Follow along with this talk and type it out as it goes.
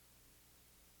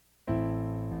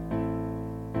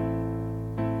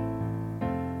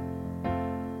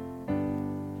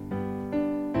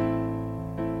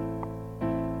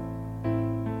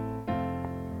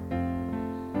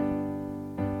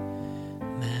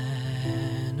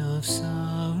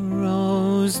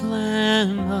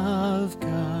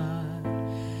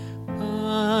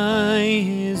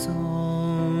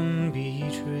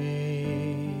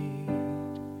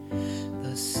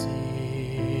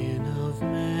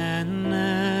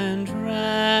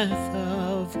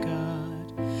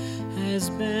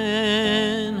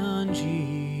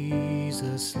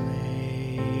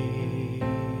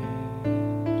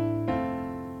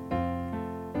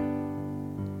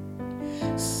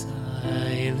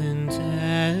Silent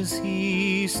as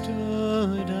he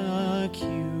stood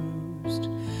accused,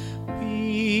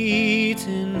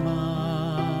 beaten,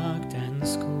 mocked, and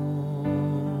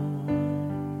scorned,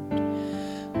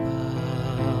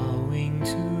 bowing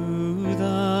to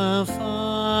the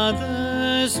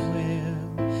Father's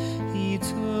will, he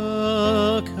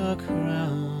took a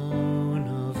crown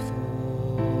of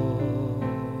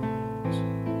thorns.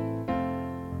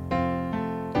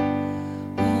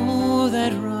 Oh,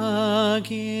 that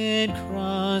rugged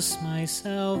cross, my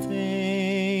salvation,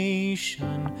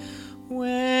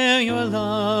 where your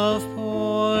love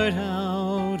poured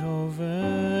out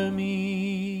over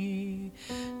me.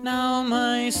 Now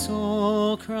my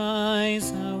soul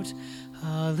cries out,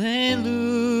 Hallelujah,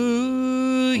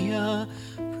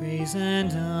 praise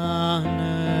and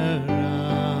honor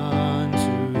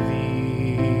unto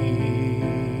thee.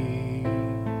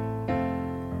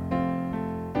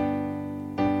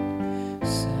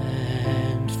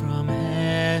 Sent from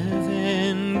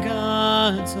heaven,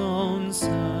 God's own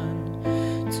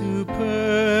Son, to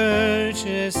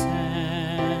purchase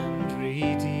and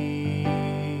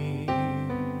redeem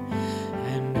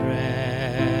and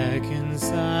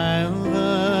reconcile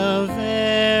the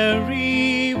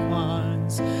very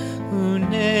ones who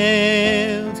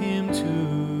nailed him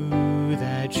to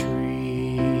that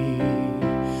tree.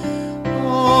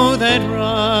 Oh, that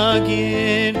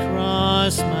rugged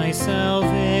cross, my salvation,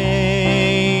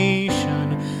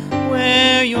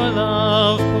 where your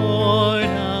love poured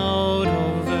out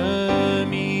over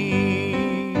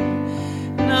me.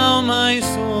 Now my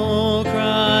soul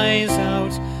cries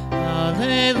out, Hallelujah,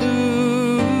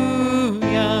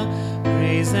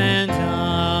 praise and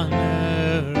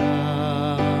honor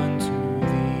unto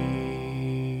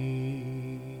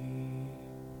thee.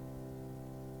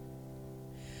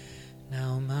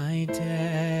 Now my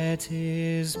debt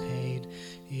is paid,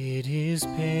 it is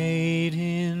paid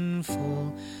in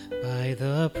full by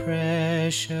the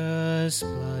precious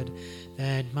blood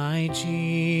that my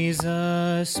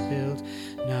Jesus spilled.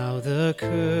 Now the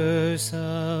curse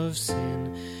of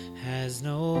sin has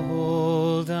no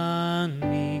hold on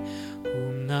me.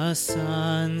 Whom the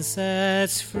Son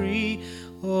sets free,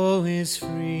 oh, is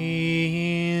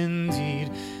free indeed.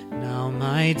 Now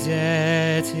my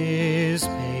debt is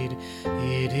paid,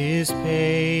 it is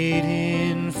paid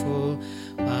in full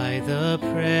by the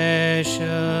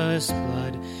precious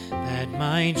blood that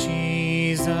my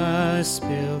Jesus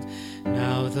spilled.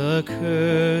 Now the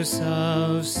curse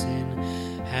of sin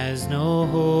has no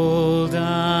hold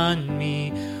on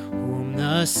me. Whom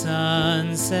the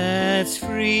Son sets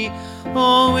free,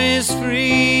 oh, is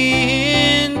free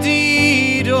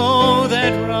indeed. Oh,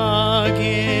 that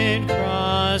rugged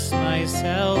cross, my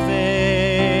salvation,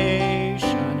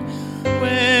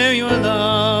 where your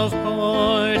love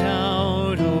poured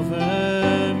out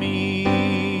over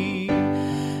me.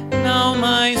 Now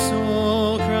my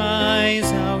soul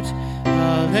cries out,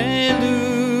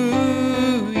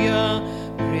 Hallelujah,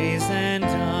 praise and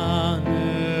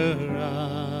honor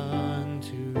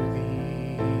unto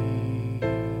thee.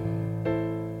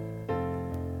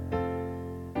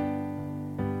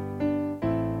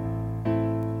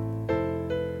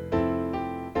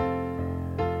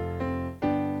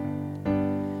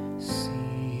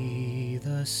 See,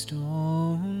 the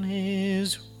stone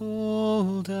is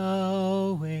rolled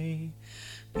away.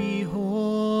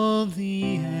 Behold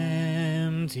the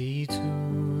empty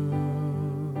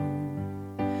tomb.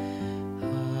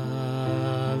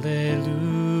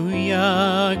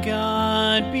 Hallelujah,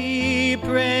 God be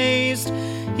praised.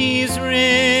 He's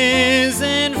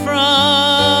risen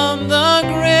from the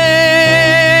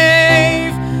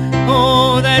grave.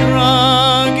 Oh, that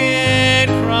rugged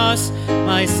cross,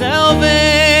 my salvation,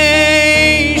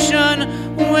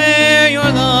 where your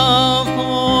love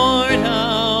poured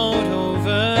out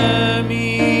over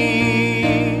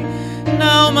me.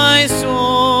 Now my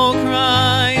soul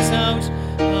cries out,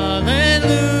 Hallelujah,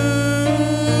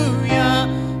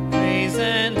 praise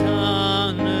and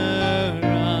honor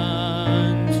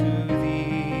unto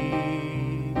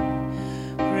thee.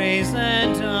 Praise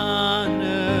and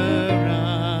honor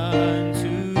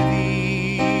unto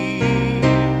thee.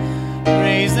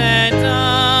 Praise and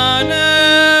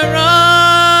honor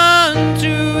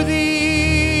unto thee.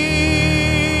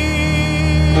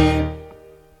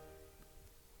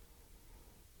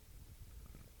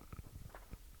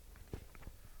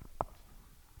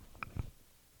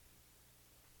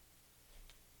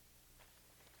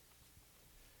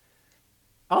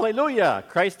 Hallelujah!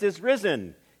 Christ is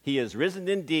risen. He is risen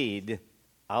indeed.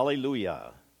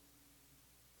 Hallelujah.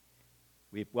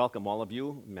 We welcome all of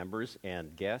you, members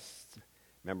and guests,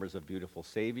 members of Beautiful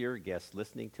Savior, guests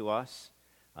listening to us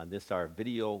on this, our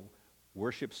video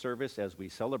worship service as we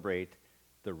celebrate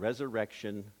the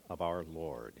resurrection of our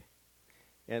Lord.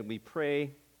 And we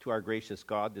pray to our gracious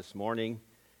God this morning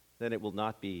that it will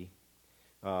not be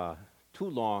too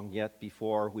long yet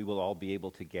before we will all be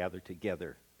able to gather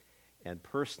together and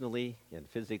personally and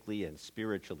physically and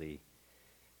spiritually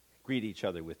greet each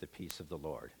other with the peace of the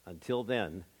Lord. Until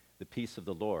then, the peace of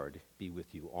the Lord be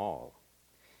with you all.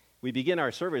 We begin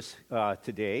our service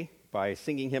today by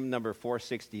singing hymn number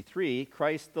 463,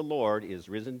 Christ the Lord is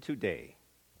risen today.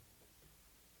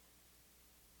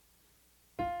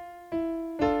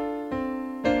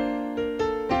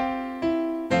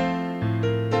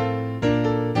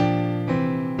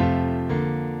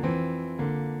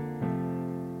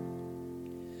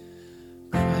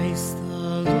 Christ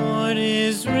the Lord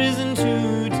is risen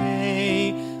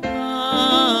today.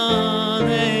 Alleluia.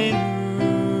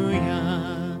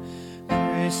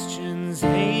 Christians,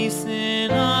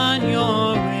 hasten on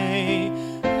your way.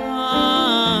 Alleluia.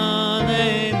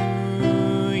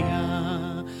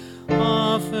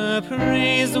 Offer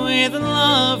praise with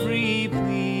love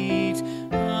replete.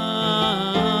 Alleluia.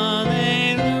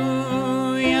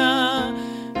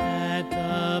 At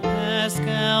the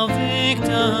Paschal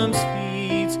victim's feet.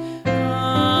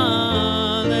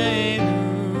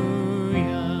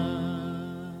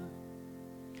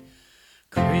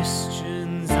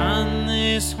 Christians on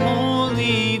this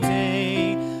holy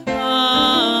day, alleluia,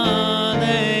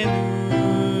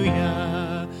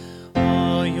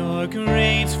 all your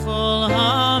grateful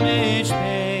homage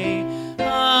pay,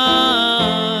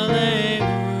 alleluia,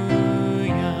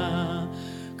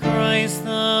 Christ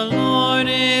the Lord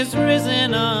is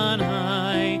risen on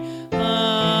high,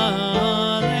 alleluia,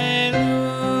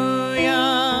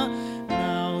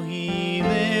 now he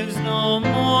lives no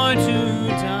more to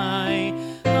die.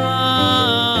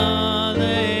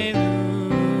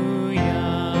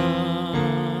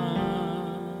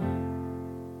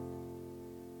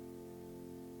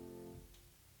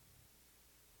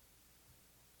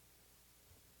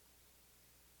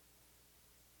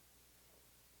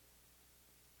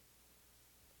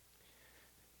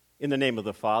 In the name of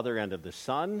the Father, and of the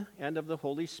Son, and of the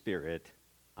Holy Spirit.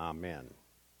 Amen.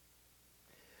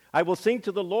 I will sing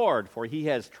to the Lord, for he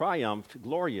has triumphed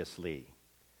gloriously.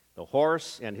 The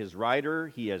horse and his rider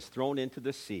he has thrown into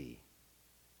the sea.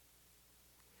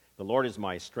 The Lord is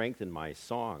my strength and my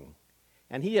song,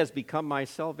 and he has become my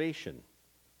salvation.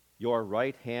 Your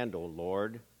right hand, O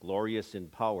Lord, glorious in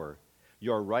power.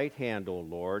 Your right hand, O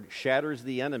Lord, shatters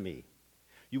the enemy.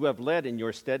 You have led in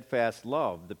your steadfast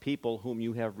love the people whom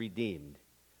you have redeemed.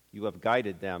 You have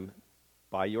guided them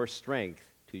by your strength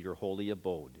to your holy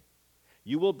abode.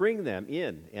 You will bring them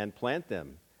in and plant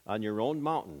them on your own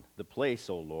mountain, the place,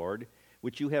 O Lord,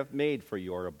 which you have made for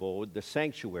your abode, the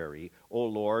sanctuary, O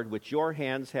Lord, which your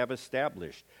hands have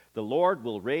established. The Lord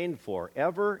will reign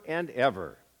forever and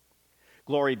ever.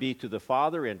 Glory be to the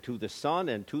Father, and to the Son,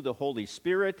 and to the Holy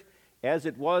Spirit, as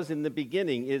it was in the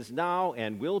beginning, is now,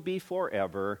 and will be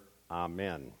forever.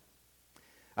 Amen.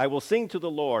 I will sing to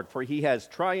the Lord, for he has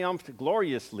triumphed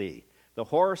gloriously. The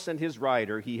horse and his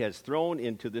rider he has thrown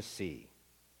into the sea.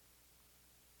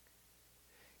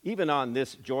 Even on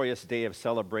this joyous day of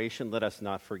celebration, let us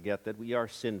not forget that we are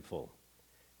sinful,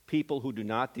 people who do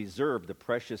not deserve the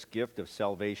precious gift of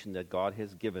salvation that God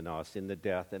has given us in the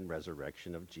death and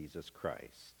resurrection of Jesus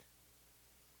Christ.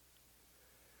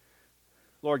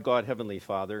 Lord God, Heavenly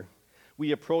Father,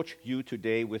 we approach you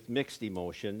today with mixed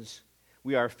emotions.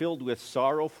 We are filled with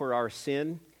sorrow for our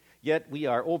sin, yet we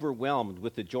are overwhelmed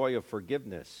with the joy of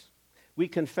forgiveness. We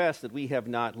confess that we have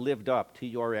not lived up to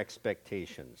your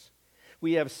expectations.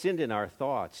 We have sinned in our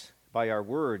thoughts, by our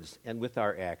words, and with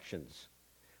our actions.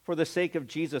 For the sake of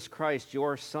Jesus Christ,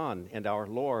 your Son and our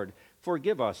Lord,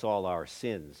 forgive us all our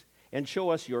sins, and show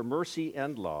us your mercy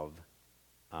and love.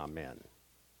 Amen.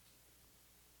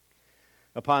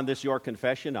 Upon this your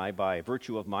confession, I, by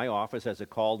virtue of my office as a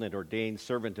called and ordained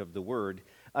servant of the word,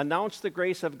 announce the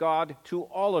grace of God to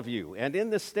all of you. And in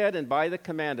the stead and by the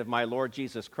command of my Lord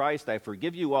Jesus Christ, I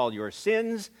forgive you all your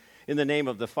sins, in the name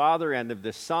of the Father, and of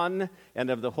the Son, and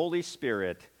of the Holy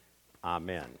Spirit.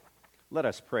 Amen. Let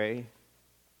us pray.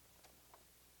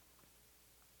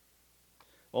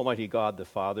 Almighty God the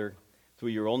Father, through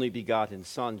your only begotten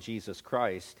Son, Jesus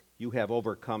Christ, you have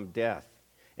overcome death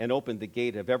and opened the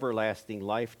gate of everlasting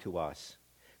life to us.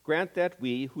 Grant that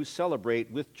we, who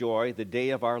celebrate with joy the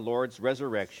day of our Lord's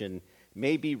resurrection,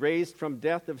 may be raised from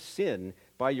death of sin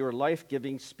by your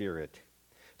life-giving Spirit.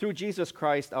 Through Jesus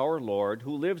Christ our Lord,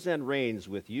 who lives and reigns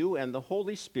with you and the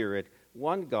Holy Spirit,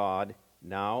 one God,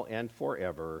 now and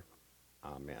forever.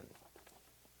 Amen.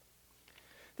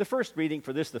 The first reading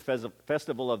for this, the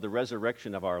festival of the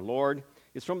resurrection of our Lord,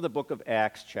 is from the book of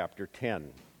Acts, chapter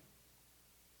 10.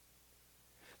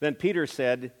 Then Peter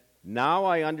said, "Now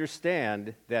I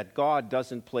understand that God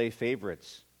doesn't play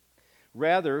favorites.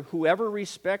 Rather, whoever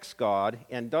respects God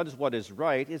and does what is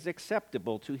right is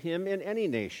acceptable to him in any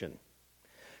nation.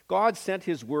 God sent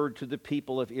his word to the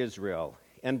people of Israel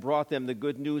and brought them the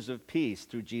good news of peace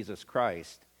through Jesus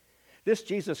Christ. This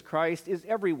Jesus Christ is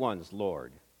everyone's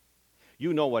Lord.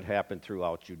 You know what happened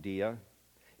throughout Judea.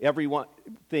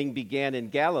 Everything began in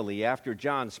Galilee after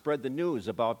John spread the news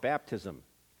about baptism.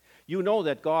 You know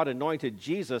that God anointed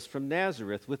Jesus from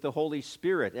Nazareth with the Holy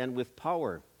Spirit and with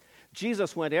power.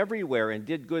 Jesus went everywhere and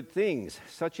did good things,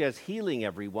 such as healing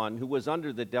everyone who was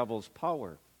under the devil's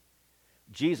power.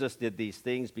 Jesus did these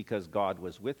things because God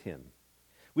was with him.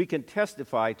 We can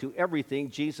testify to everything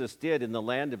Jesus did in the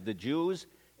land of the Jews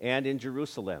and in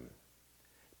Jerusalem.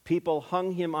 People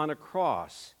hung him on a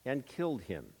cross and killed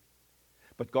him.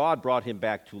 But God brought him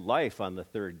back to life on the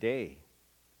third day.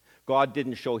 God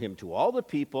didn't show him to all the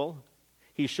people.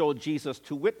 He showed Jesus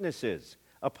to witnesses,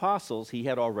 apostles he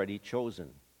had already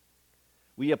chosen.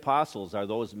 We apostles are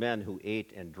those men who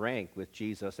ate and drank with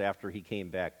Jesus after he came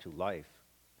back to life.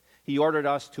 He ordered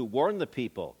us to warn the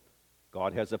people.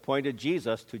 God has appointed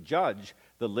Jesus to judge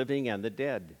the living and the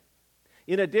dead.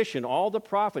 In addition, all the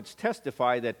prophets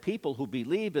testify that people who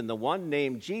believe in the one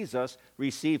named Jesus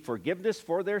receive forgiveness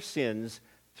for their sins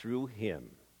through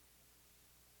him."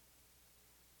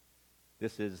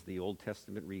 This is the Old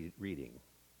Testament reading.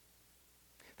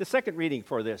 The second reading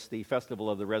for this, the festival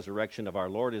of the resurrection of our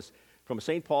Lord, is from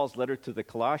St. Paul's letter to the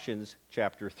Colossians,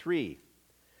 chapter 3.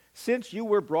 "Since you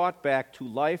were brought back to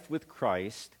life with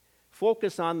Christ,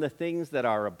 focus on the things that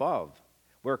are above,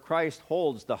 where Christ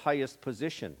holds the highest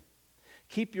position.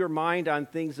 Keep your mind on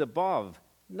things above,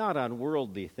 not on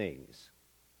worldly things.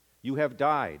 You have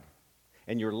died,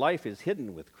 and your life is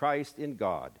hidden with Christ in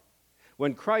God.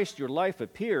 When Christ, your life,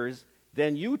 appears,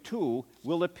 then you too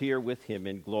will appear with him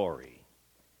in glory."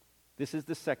 This is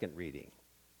the second reading.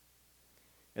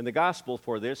 And the gospel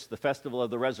for this, the festival of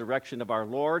the resurrection of our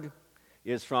Lord,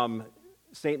 is from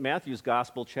St. Matthew's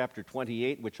Gospel, chapter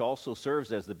 28, which also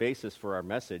serves as the basis for our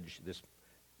message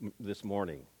this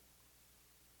morning.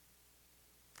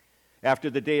 After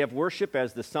the day of worship,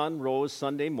 as the sun rose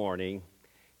Sunday morning,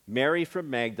 Mary from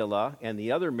Magdala and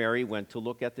the other Mary went to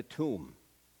look at the tomb.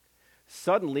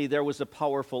 Suddenly there was a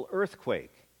powerful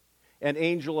earthquake. An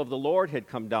angel of the Lord had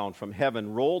come down from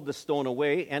heaven, rolled the stone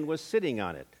away, and was sitting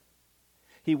on it.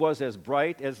 He was as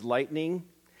bright as lightning,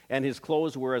 and his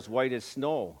clothes were as white as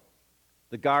snow.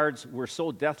 The guards were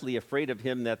so deathly afraid of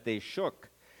him that they shook.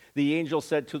 The angel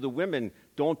said to the women,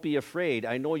 "Don't be afraid.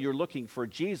 I know you're looking for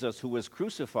Jesus who was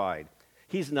crucified.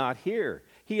 He's not here.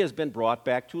 He has been brought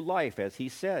back to life, as he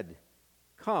said.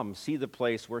 Come, see the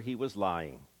place where he was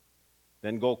lying.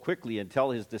 Then go quickly and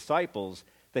tell his disciples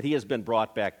that he has been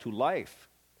brought back to life.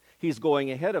 He's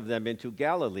going ahead of them into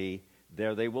Galilee.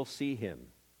 There they will see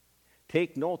him.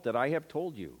 Take note that I have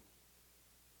told you."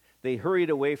 They hurried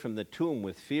away from the tomb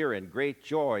with fear and great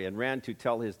joy and ran to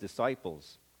tell his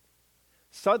disciples.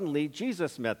 Suddenly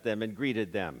Jesus met them and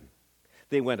greeted them.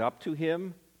 They went up to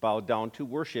him, bowed down to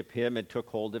worship him, and took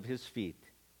hold of his feet.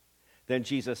 Then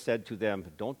Jesus said to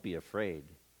them, "Don't be afraid.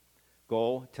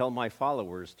 Go, tell my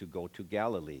followers to go to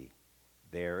Galilee.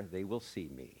 There they will see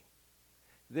me."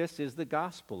 This is the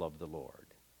gospel of the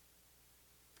Lord.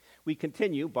 We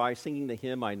continue by singing the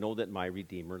hymn, "I Know That My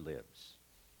Redeemer Lives."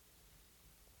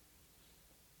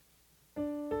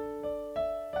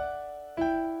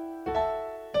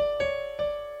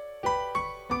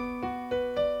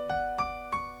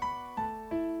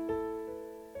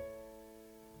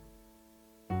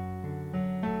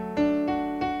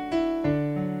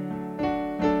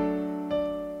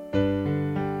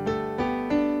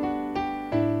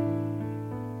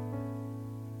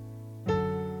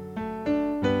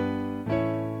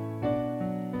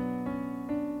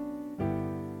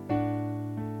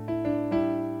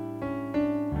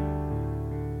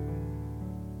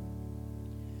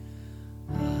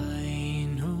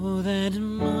 That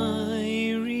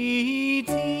my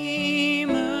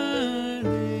Redeemer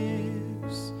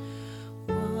lives.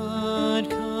 What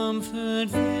comfort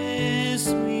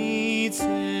this sweet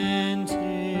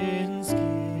sentence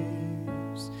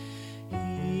gives.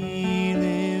 He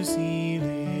lives,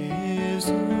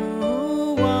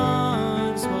 who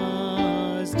once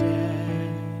was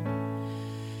dead.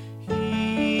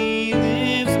 He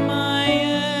lives, my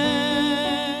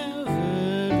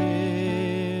ever living.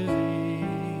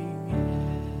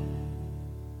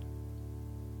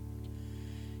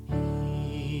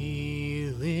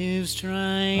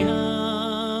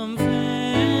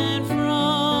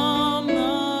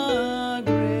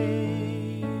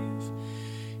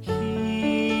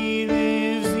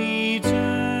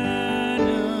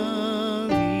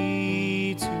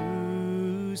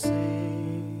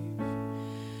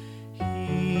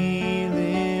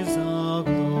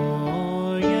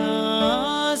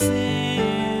 Jesus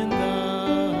in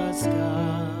the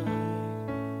sky.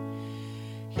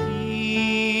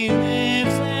 He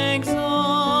lives exalted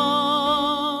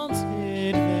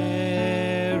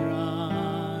there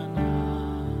on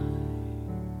high.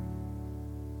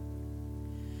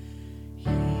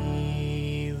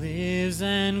 He lives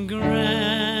and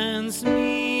grants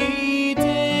me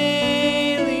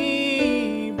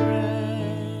daily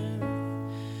breath.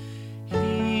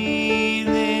 He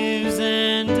lives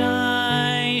and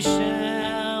I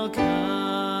shall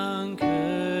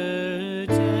conquer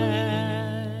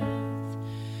death.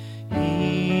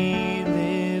 He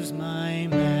lives my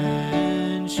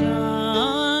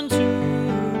mansion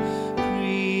to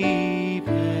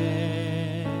prepare.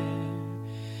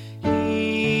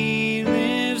 He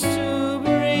lives to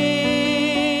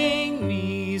bring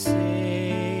me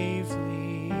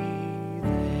safely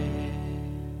there.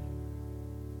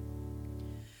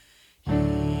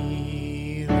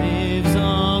 He lives,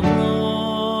 all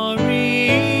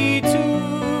glory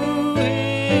to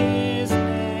his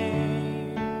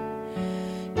name.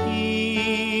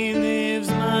 He lives,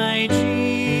 my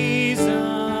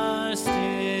Jesus,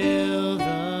 still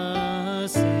the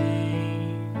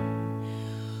same.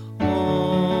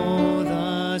 Oh,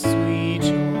 the sweet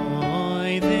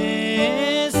joy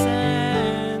this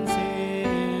sentence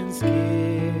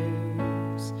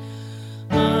gives.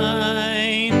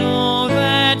 I know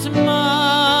that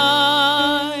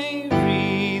my Redeemer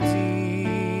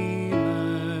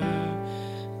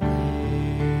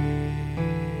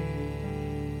lives.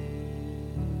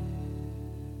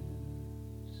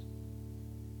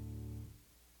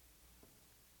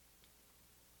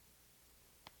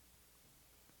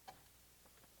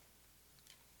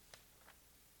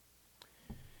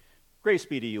 Grace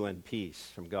be to you and peace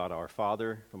from God our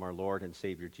Father, from our Lord and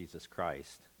Savior Jesus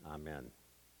Christ. Amen.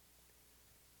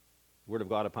 The Word of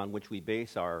God upon which we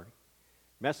base our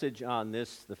message on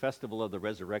this, the festival of the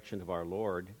resurrection of our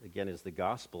Lord, again is the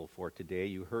gospel for today.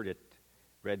 You heard it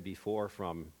read before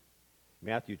from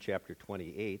Matthew chapter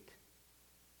 28.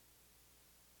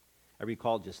 I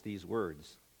recall just these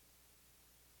words.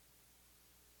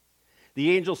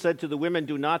 The angel said to the women,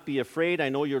 "Do not be afraid. I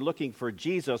know you're looking for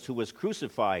Jesus who was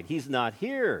crucified. He's not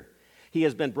here. He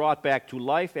has been brought back to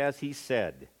life as he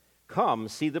said. Come,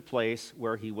 see the place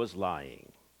where he was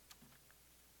lying."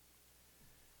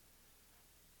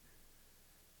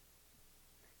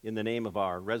 In the name of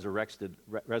our resurrected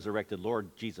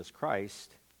Lord Jesus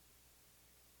Christ,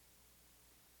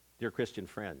 dear Christian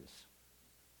friends,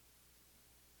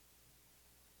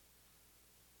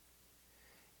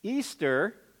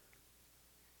 Easter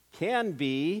can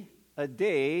be a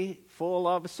day full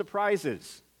of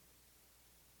surprises,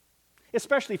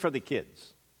 especially for the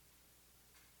kids.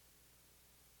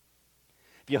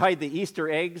 If you hide the Easter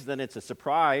eggs, then it's a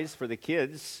surprise for the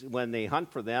kids when they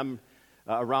hunt for them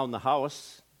around the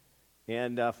house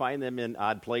and find them in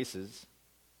odd places.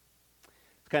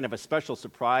 It's kind of a special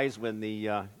surprise when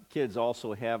the kids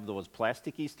also have those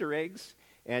plastic Easter eggs,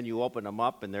 and you open them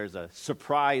up and there's a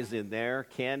surprise in there,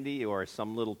 candy or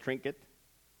some little trinket.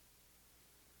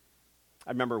 I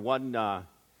remember one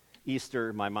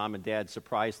Easter, my mom and dad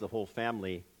surprised the whole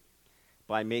family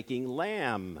by making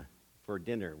lamb for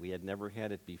dinner. We had never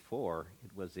had it before.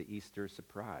 It was an Easter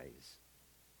surprise.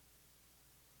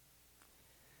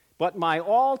 But my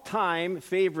all-time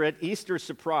favorite Easter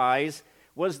surprise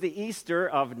was the Easter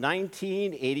of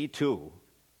 1982.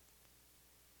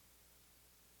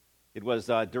 It was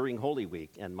during Holy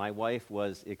Week, and my wife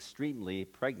was extremely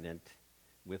pregnant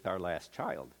with our last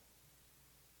child.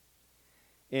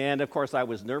 And, of course, I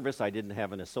was nervous. I didn't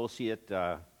have an associate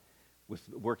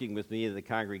working with me in the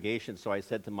congregation, so I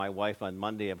said to my wife on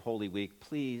Monday of Holy Week,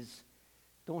 "Please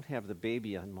don't have the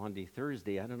baby on Maundy,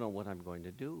 Thursday. I don't know what I'm going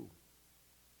to do."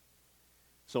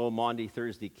 So Maundy,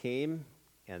 Thursday came,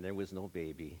 and there was no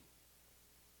baby.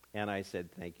 And I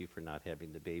said, "Thank you for not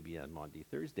having the baby on Maundy,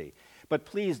 Thursday. But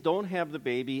please don't have the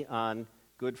baby on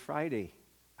Good Friday.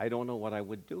 I don't know what I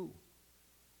would do."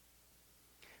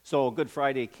 So Good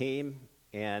Friday came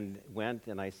and went,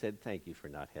 and I said, "Thank you for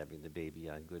not having the baby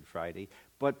on Good Friday.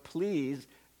 But please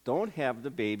don't have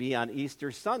the baby on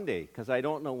Easter Sunday, because I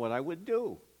don't know what I would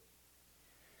do."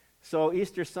 So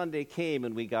Easter Sunday came,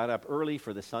 and we got up early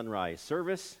for the sunrise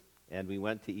service, and we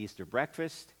went to Easter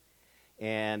breakfast.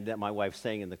 And my wife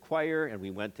sang in the choir, and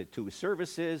we went to 2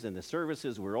 services, and the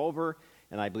services were over,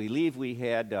 and I believe we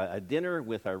had a dinner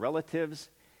with our relatives,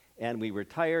 and we were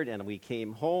tired, and we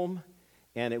came home,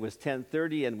 and it was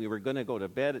 10:30, and we were going to go to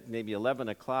bed at maybe 11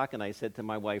 o'clock, and I said to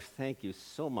my wife, "Thank you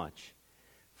so much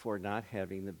for not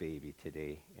having the baby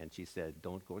today." And she said,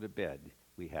 "Don't go to bed.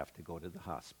 We have to go to the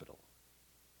hospital."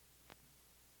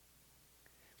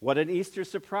 What an Easter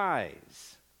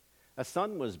surprise. A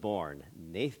son was born,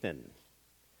 Nathan.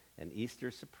 An Easter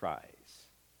surprise.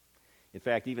 In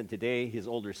fact, even today, his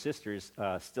older sisters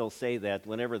still say that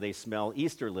whenever they smell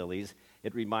Easter lilies,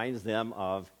 it reminds them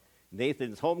of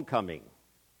Nathan's homecoming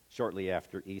shortly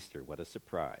after Easter. What a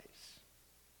surprise.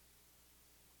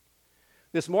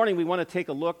 This morning, we want to take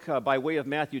a look by way of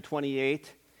Matthew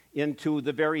 28 into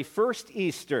the very first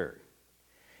Easter.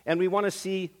 And we want to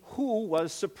see who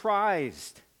was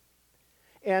surprised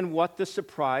and what the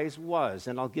surprise was.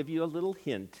 And I'll give you a little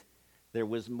hint. There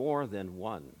was more than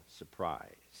one surprise.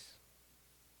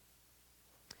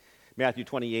 Matthew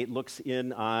 28 looks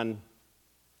in on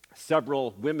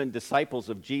several women disciples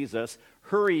of Jesus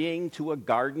hurrying to a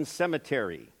garden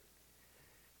cemetery.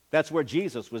 That's where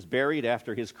Jesus was buried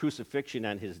after his crucifixion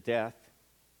and his death.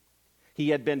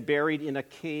 He had been buried in a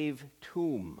cave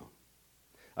tomb.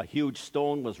 A huge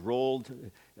stone was rolled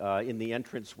in the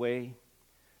entranceway.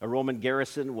 A Roman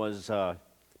garrison was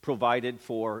provided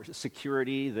for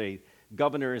security. The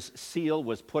governor's seal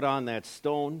was put on that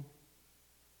stone.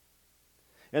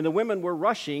 And the women were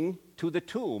rushing to the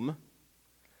tomb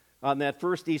on that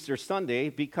first Easter Sunday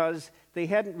because they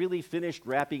hadn't really finished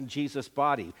wrapping Jesus'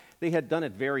 body. They had done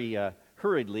it very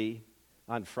hurriedly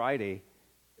on Friday,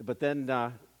 but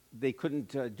then they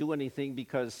couldn't do anything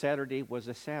because Saturday was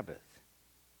a Sabbath.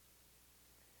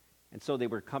 And so they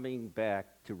were coming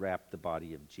back to wrap the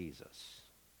body of Jesus.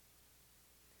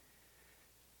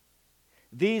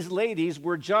 These ladies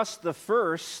were just the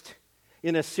first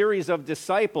in a series of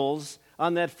disciples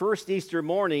on that first Easter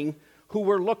morning who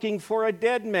were looking for a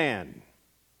dead man.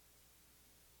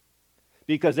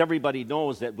 Because everybody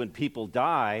knows that when people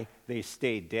die, they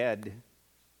stay dead.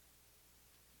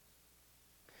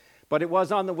 But it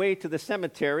was on the way to the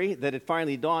cemetery that it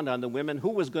finally dawned on the women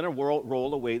who was going to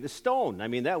roll away the stone. I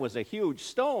mean, that was a huge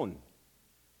stone.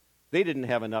 They didn't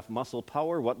have enough muscle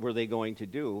power. What were they going to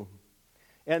do?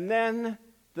 And then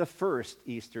the first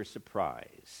Easter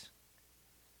surprise.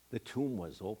 The tomb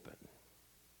was open.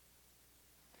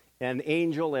 An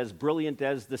angel as brilliant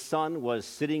as the sun was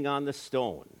sitting on the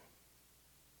stone.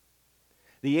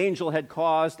 The angel had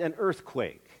caused an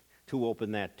earthquake to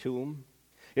open that tomb.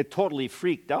 It totally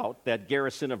freaked out that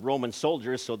garrison of Roman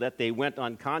soldiers so that they went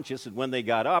unconscious, and when they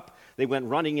got up, they went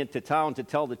running into town to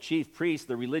tell the chief priests,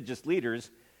 the religious leaders,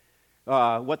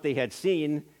 what they had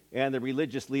seen, and the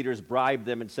religious leaders bribed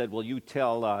them and said, well, you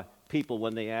tell people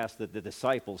when they ask that the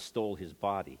disciples stole his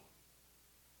body.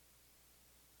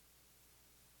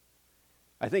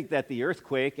 I think that the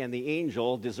earthquake and the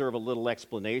angel deserve a little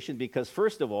explanation because,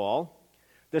 first of all,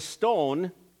 the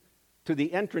stone to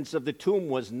the entrance of the tomb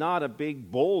was not a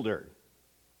big boulder.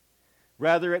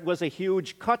 Rather, it was a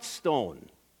huge cut stone.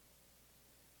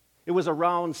 It was a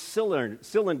round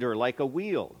cylinder like a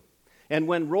wheel. And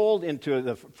when rolled into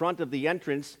the front of the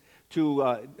entrance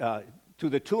to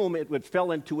the tomb, it would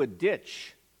fell into a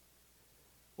ditch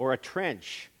or a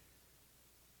trench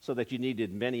so that you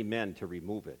needed many men to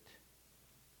remove it.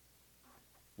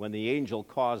 When the angel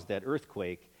caused that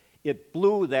earthquake, it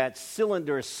blew that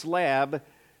cylinder slab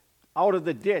out of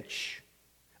the ditch,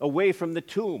 away from the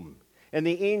tomb. And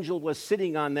the angel was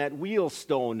sitting on that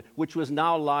wheelstone, which was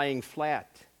now lying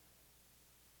flat.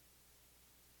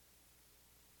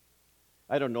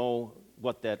 I don't know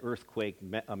what that earthquake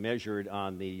measured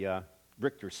on the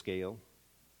Richter scale.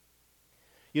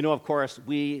 You know, of course,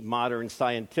 we modern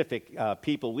scientific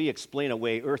people, we explain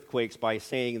away earthquakes by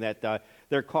saying that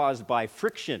they're caused by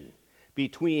friction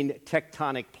between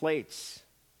tectonic plates.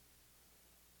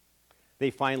 They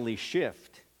finally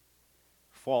shift.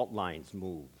 Fault lines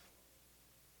move.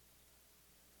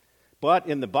 But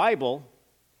in the Bible,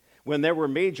 when there were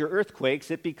major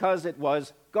earthquakes, it's because it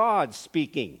was God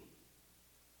speaking.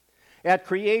 At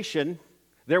creation,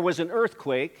 there was an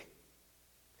earthquake.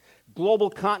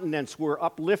 Global continents were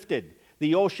uplifted.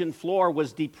 The ocean floor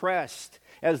was depressed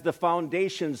as the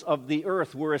foundations of the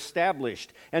earth were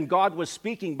established. And God was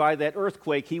speaking by that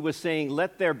earthquake. He was saying,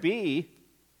 let there be.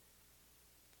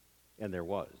 And there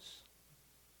was.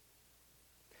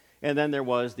 And then there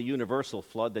was the universal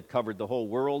flood that covered the whole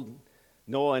world.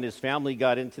 Noah and his family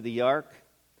got into the ark.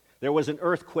 There was an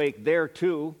earthquake there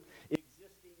too.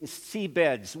 Existing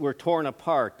seabeds were torn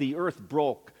apart. The earth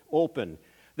broke open.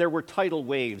 There were tidal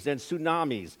waves and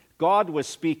tsunamis. God was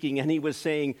speaking and he was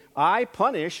saying, I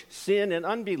punish sin and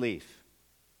unbelief.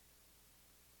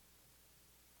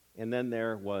 And then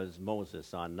there was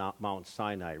Moses on Mount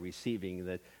Sinai receiving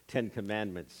the 10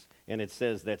 Commandments. And it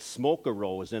says that smoke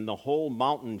arose and the whole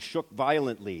mountain shook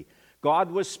violently.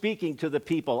 God was speaking to the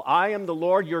people, I am the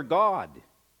Lord your God.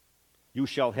 You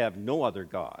shall have no other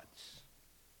gods.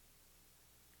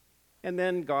 And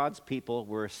then God's people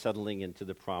were settling into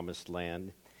the promised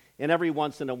land. And every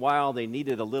once in a while, they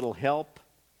needed a little help,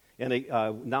 and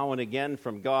now and again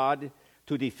from God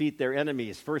to defeat their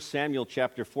enemies. 1 Samuel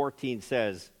chapter 14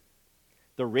 says,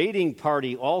 "The raiding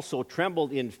party also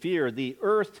trembled in fear. The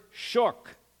earth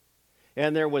shook,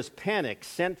 and there was panic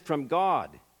sent from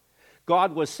God."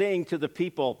 God was saying to the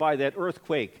people by that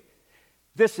earthquake,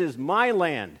 "This is my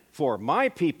land for my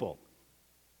people."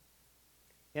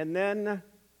 And then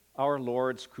our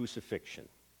Lord's crucifixion.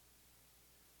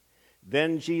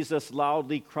 Then Jesus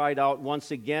loudly cried out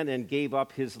once again and gave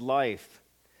up his life.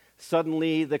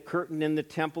 Suddenly, the curtain in the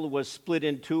temple was split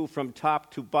in two from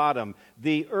top to bottom.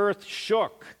 The earth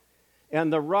shook,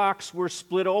 and the rocks were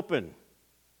split open.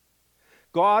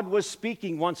 God was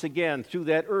speaking once again through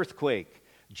that earthquake.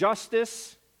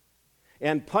 Justice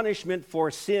and punishment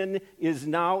for sin is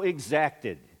now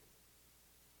exacted.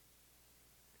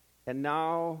 And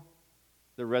now,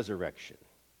 the resurrection,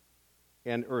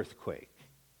 an earthquake.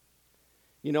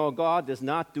 You know, God does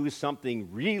not do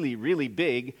something really, really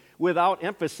big without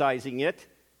emphasizing it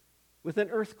with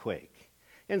an earthquake.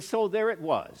 And so there it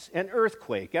was, an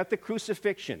earthquake at the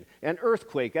crucifixion, an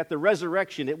earthquake at the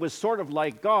resurrection. It was sort of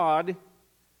like God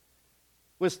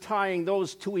was tying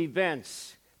those two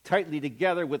events tightly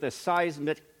together with a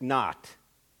seismic knot.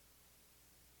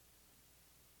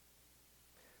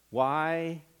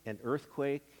 Why an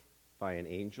earthquake by an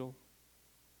angel?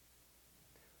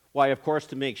 Why, of course,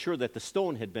 to make sure that the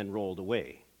stone had been rolled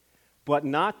away, but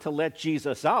not to let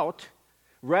Jesus out,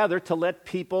 rather to let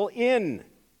people in,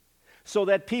 so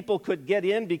that people could get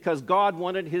in because God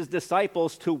wanted his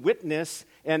disciples to witness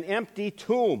an empty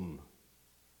tomb.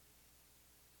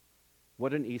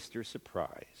 What an Easter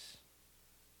surprise.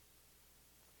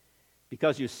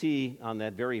 Because you see, on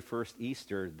that very first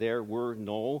Easter, there were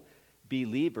no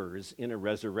believers in a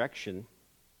resurrection.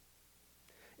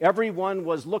 Everyone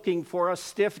was looking for a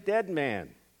stiff dead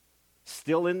man,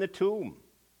 still in the tomb.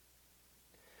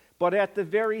 But at the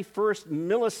very first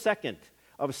millisecond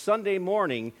of Sunday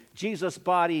morning, Jesus'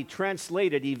 body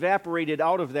evaporated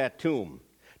out of that tomb.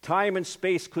 Time and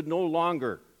space could no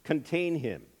longer contain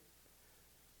him.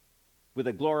 With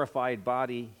a glorified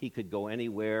body, he could go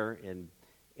anywhere, in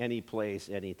any place,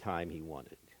 anytime he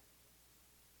wanted.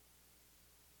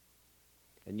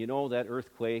 And you know, that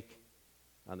earthquake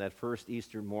on that first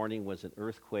Easter morning was an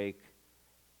earthquake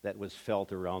that was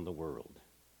felt around the world.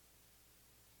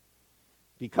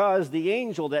 Because the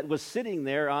angel that was sitting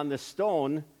there on the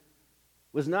stone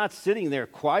was not sitting there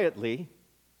quietly.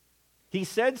 He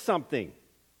said something.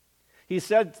 He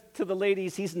said to the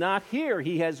ladies, he's not here.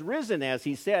 He has risen, as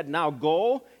he said. Now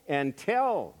go and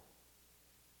tell.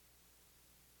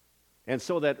 And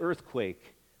so that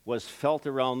earthquake was felt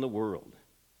around the world.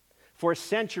 For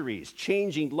centuries,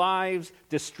 changing lives,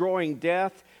 destroying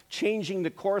death, changing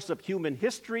the course of human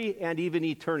history and even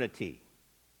eternity.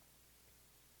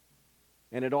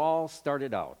 And it all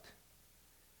started out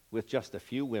with just a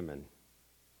few women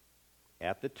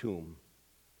at the tomb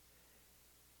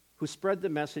who spread the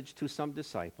message to some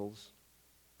disciples,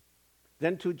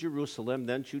 then to Jerusalem,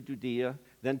 then to Judea,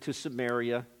 then to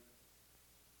Samaria,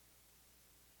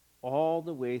 all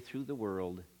the way through the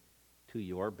world to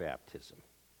your baptism.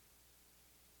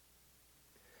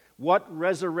 What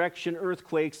resurrection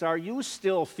earthquakes are you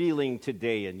still feeling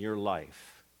today in your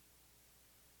life?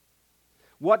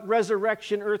 What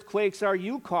resurrection earthquakes are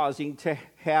you causing to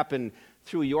happen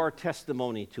through your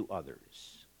testimony to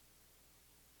others?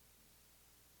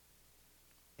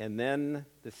 And then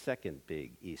the second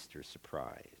big Easter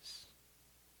surprise.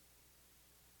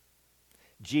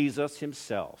 Jesus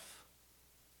himself.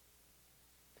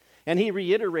 And he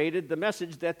reiterated the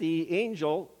message that the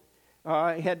angel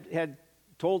had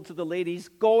told to the ladies,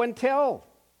 go and tell.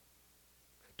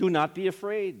 Do not be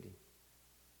afraid.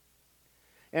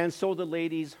 And so the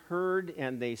ladies heard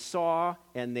and they saw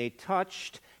and they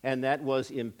touched, and that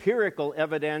was empirical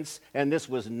evidence, and this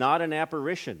was not an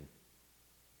apparition.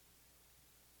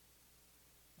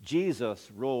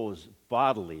 Jesus rose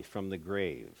bodily from the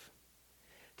grave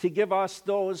to give us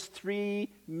those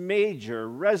three major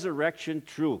resurrection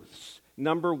truths.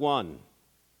 Number one,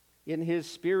 in his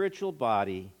spiritual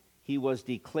body, he was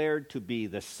declared to be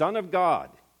the Son of God.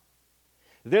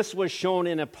 This was shown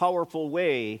in a powerful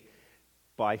way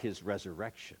by his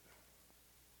resurrection.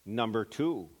 Number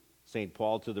two, St.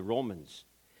 Paul to the Romans,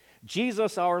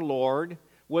 Jesus our Lord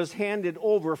was handed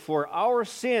over for our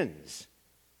sins,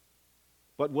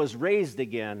 but was raised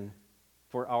again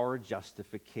for our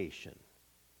justification.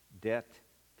 Debt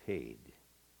paid.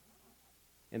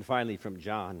 And finally from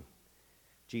John,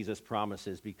 Jesus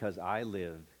promises, because I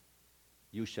live,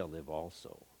 you shall live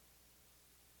also.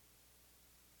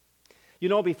 You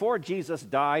know, before Jesus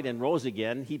died and rose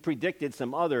again, he predicted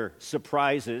some other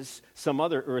surprises, some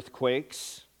other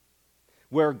earthquakes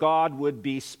where God would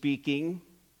be speaking.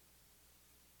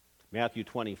 Matthew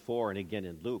 24 and again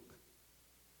in Luke.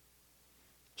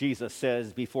 Jesus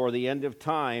says, before the end of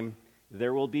time,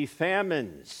 there will be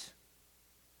famines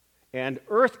and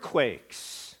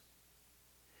earthquakes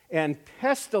and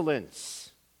pestilence.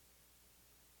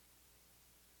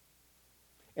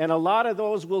 And a lot of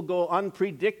those will go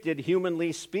unpredicted,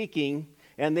 humanly speaking,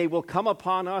 and they will come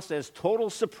upon us as total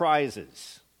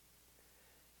surprises.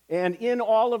 And in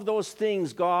all of those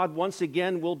things, God once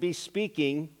again will be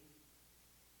speaking,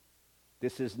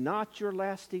 this is not your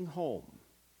lasting home.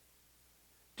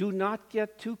 Do not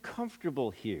get too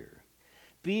comfortable here.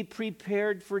 Be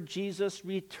prepared for Jesus'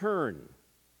 return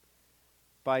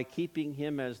by keeping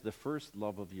him as the first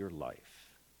love of your life.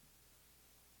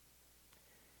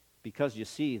 Because you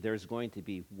see, there's going to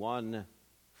be one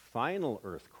final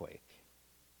earthquake.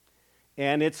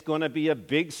 And it's going to be a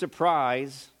big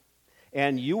surprise.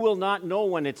 And you will not know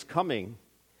when it's coming,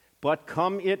 but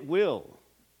come it will.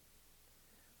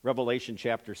 Revelation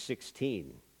chapter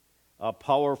 16. A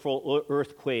powerful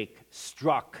earthquake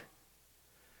struck.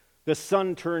 The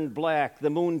sun turned black,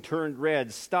 the moon turned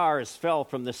red, stars fell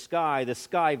from the sky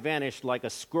vanished like a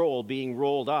scroll being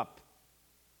rolled up.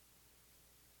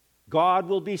 God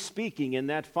will be speaking in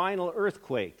that final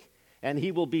earthquake, and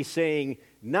he will be saying,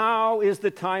 now is the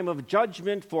time of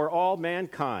judgment for all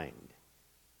mankind.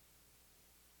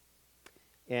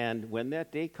 And when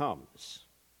that day comes,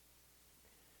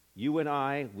 you and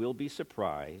I will be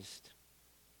surprised,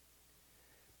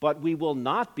 but we will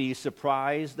not be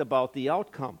surprised about the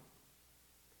outcome.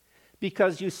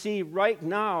 Because you see, right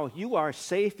now, you are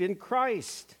safe in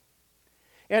Christ.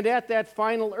 And at that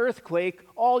final earthquake,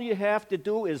 all you have to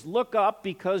do is look up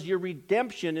because your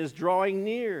redemption is drawing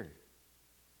near.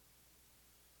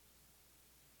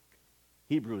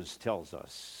 Hebrews tells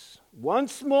us,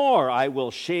 once more I will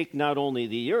shake not only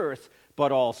the earth,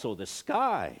 but also the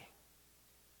sky.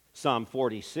 Psalm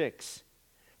 46.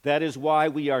 That is why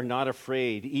we are not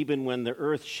afraid, even when the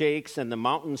earth shakes and the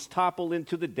mountains topple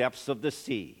into the depths of the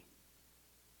sea.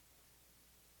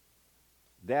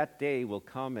 That day will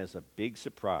come as a big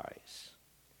surprise,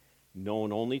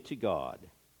 known only to God.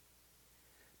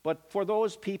 But for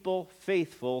those people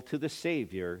faithful to the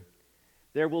Savior,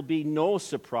 there will be no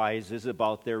surprises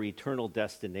about their eternal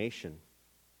destination.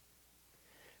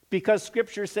 Because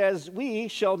Scripture says, we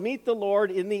shall meet the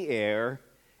Lord in the air,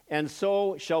 and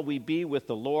so shall we be with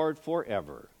the Lord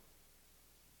forever.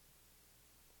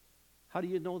 How do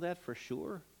you know that for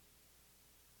sure?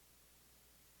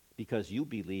 Because you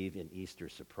believe in Easter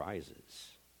surprises,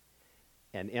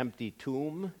 an empty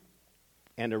tomb,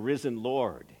 and a risen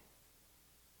Lord.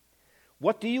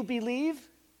 What do you believe?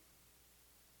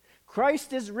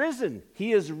 Christ is risen.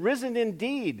 He is risen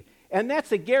indeed. And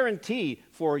that's a guarantee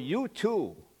for you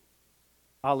too.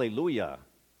 Alleluia.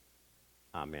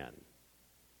 Amen.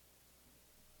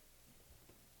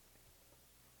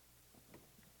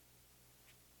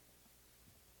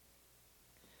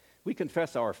 We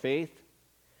confess our faith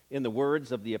in the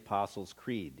words of the Apostles'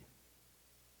 Creed.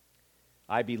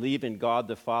 I believe in God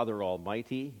the Father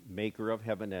Almighty, maker of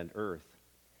heaven and earth,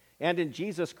 and in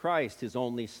Jesus Christ, his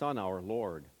only Son, our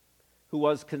Lord, who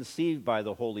was conceived by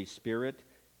the Holy Spirit,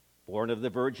 born of the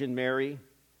Virgin Mary,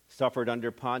 suffered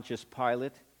under Pontius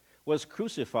Pilate, was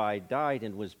crucified, died,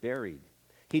 and was buried.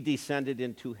 He descended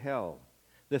into hell.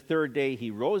 The third day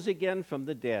he rose again from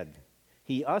the dead.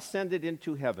 He ascended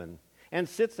into heaven and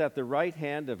sits at the right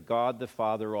hand of God the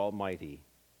Father Almighty.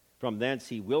 From thence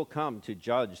he will come to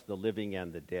judge the living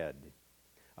and the dead.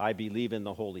 I believe in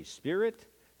the Holy Spirit,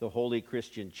 the holy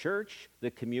Christian church,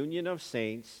 the communion of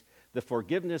saints, the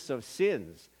forgiveness of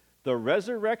sins, the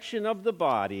resurrection of the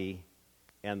body,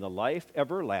 and the life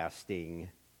everlasting.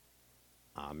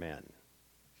 Amen.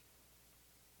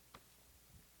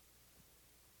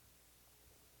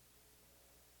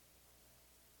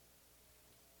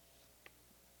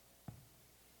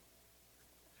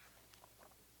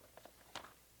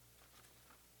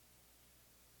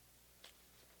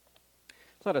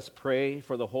 Let us pray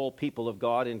for the whole people of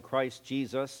God in Christ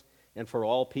Jesus and for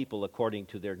all people according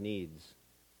to their needs.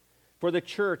 For the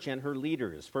church and her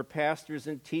leaders, for pastors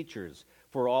and teachers,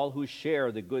 for all who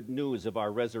share the good news of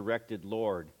our resurrected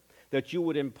Lord, that you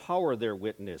would empower their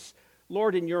witness.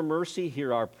 Lord, in your mercy,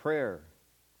 hear our prayer.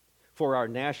 For our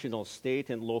national,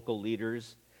 state, and local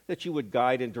leaders, that you would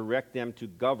guide and direct them to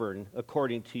govern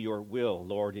according to your will.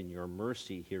 Lord, in your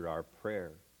mercy, hear our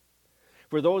prayer.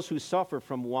 For those who suffer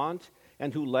from want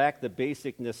and who lack the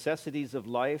basic necessities of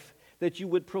life, that you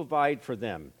would provide for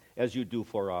them, as you do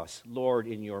for us. Lord,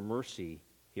 in your mercy,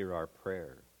 hear our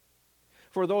prayer.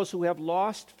 For those who have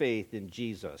lost faith in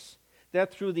Jesus,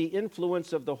 that through the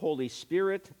influence of the Holy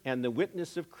Spirit and the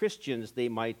witness of Christians they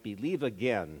might believe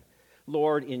again.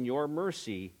 Lord, in your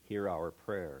mercy, hear our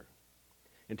prayer.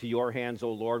 Into your hands,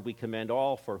 O Lord, we commend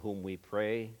all for whom we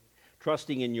pray,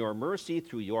 trusting in your mercy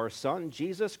through your Son,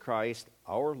 Jesus Christ,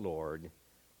 our Lord.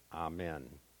 Amen.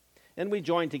 And we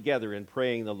join together in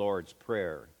praying the Lord's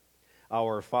Prayer.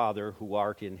 Our Father, who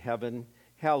art in heaven,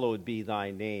 hallowed be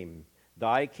thy name.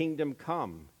 Thy kingdom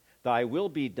come. Thy will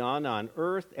be done on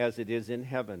earth as it is in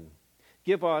heaven.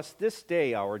 Give us this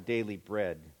day our daily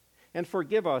bread, and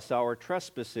forgive us our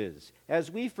trespasses, as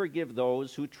we forgive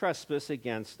those who trespass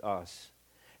against us.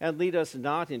 And lead us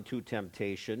not into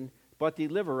temptation, but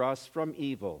deliver us from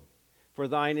evil. For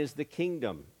thine is the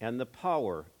kingdom, and the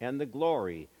power, and the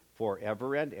glory,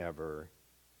 forever and ever.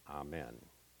 Amen.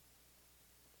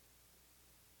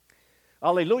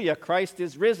 Alleluia, Christ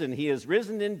is risen. He is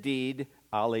risen indeed.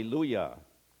 Alleluia.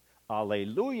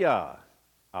 Alleluia.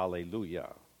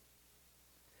 Alleluia.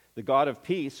 The God of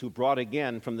peace, who brought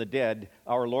again from the dead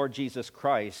our Lord Jesus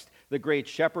Christ, the great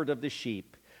shepherd of the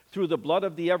sheep, through the blood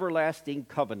of the everlasting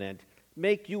covenant,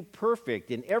 make you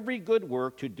perfect in every good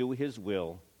work to do his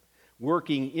will,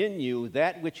 working in you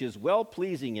that which is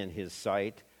well-pleasing in his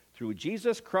sight, through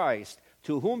Jesus Christ,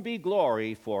 to whom be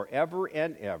glory forever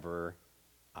and ever.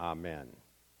 Amen.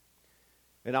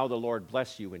 And now the Lord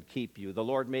bless you and keep you. The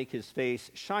Lord make his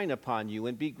face shine upon you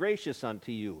and be gracious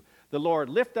unto you. The Lord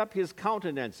lift up his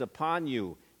countenance upon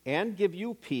you and give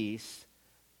you peace.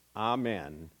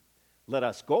 Amen. Let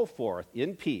us go forth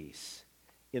in peace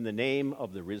in the name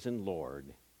of the risen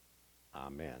Lord.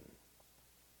 Amen.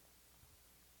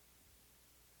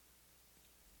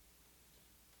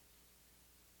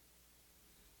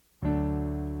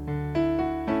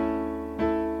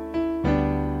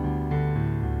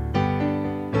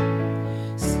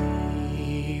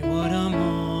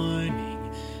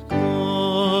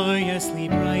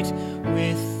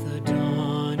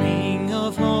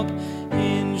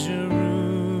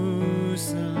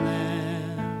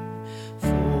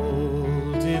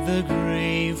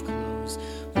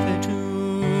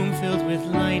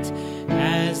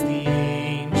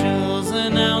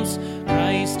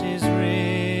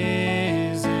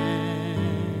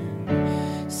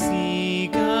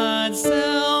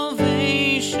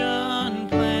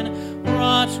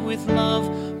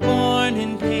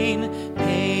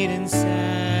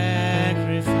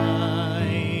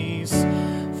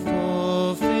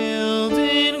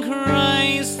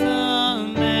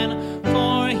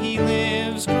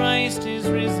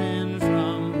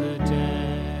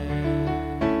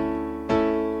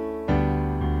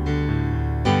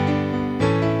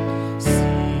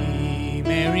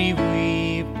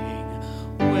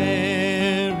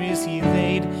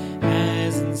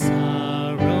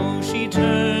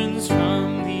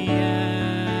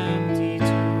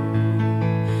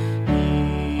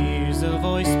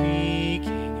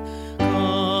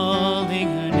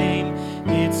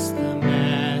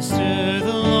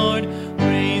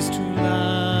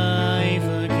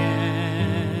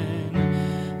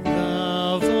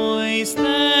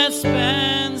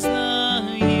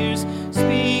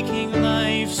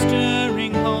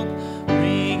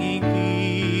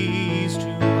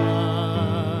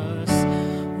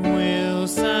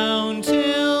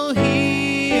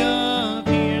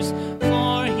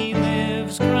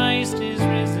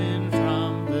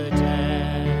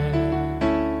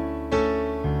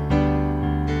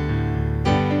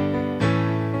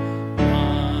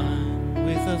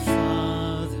 The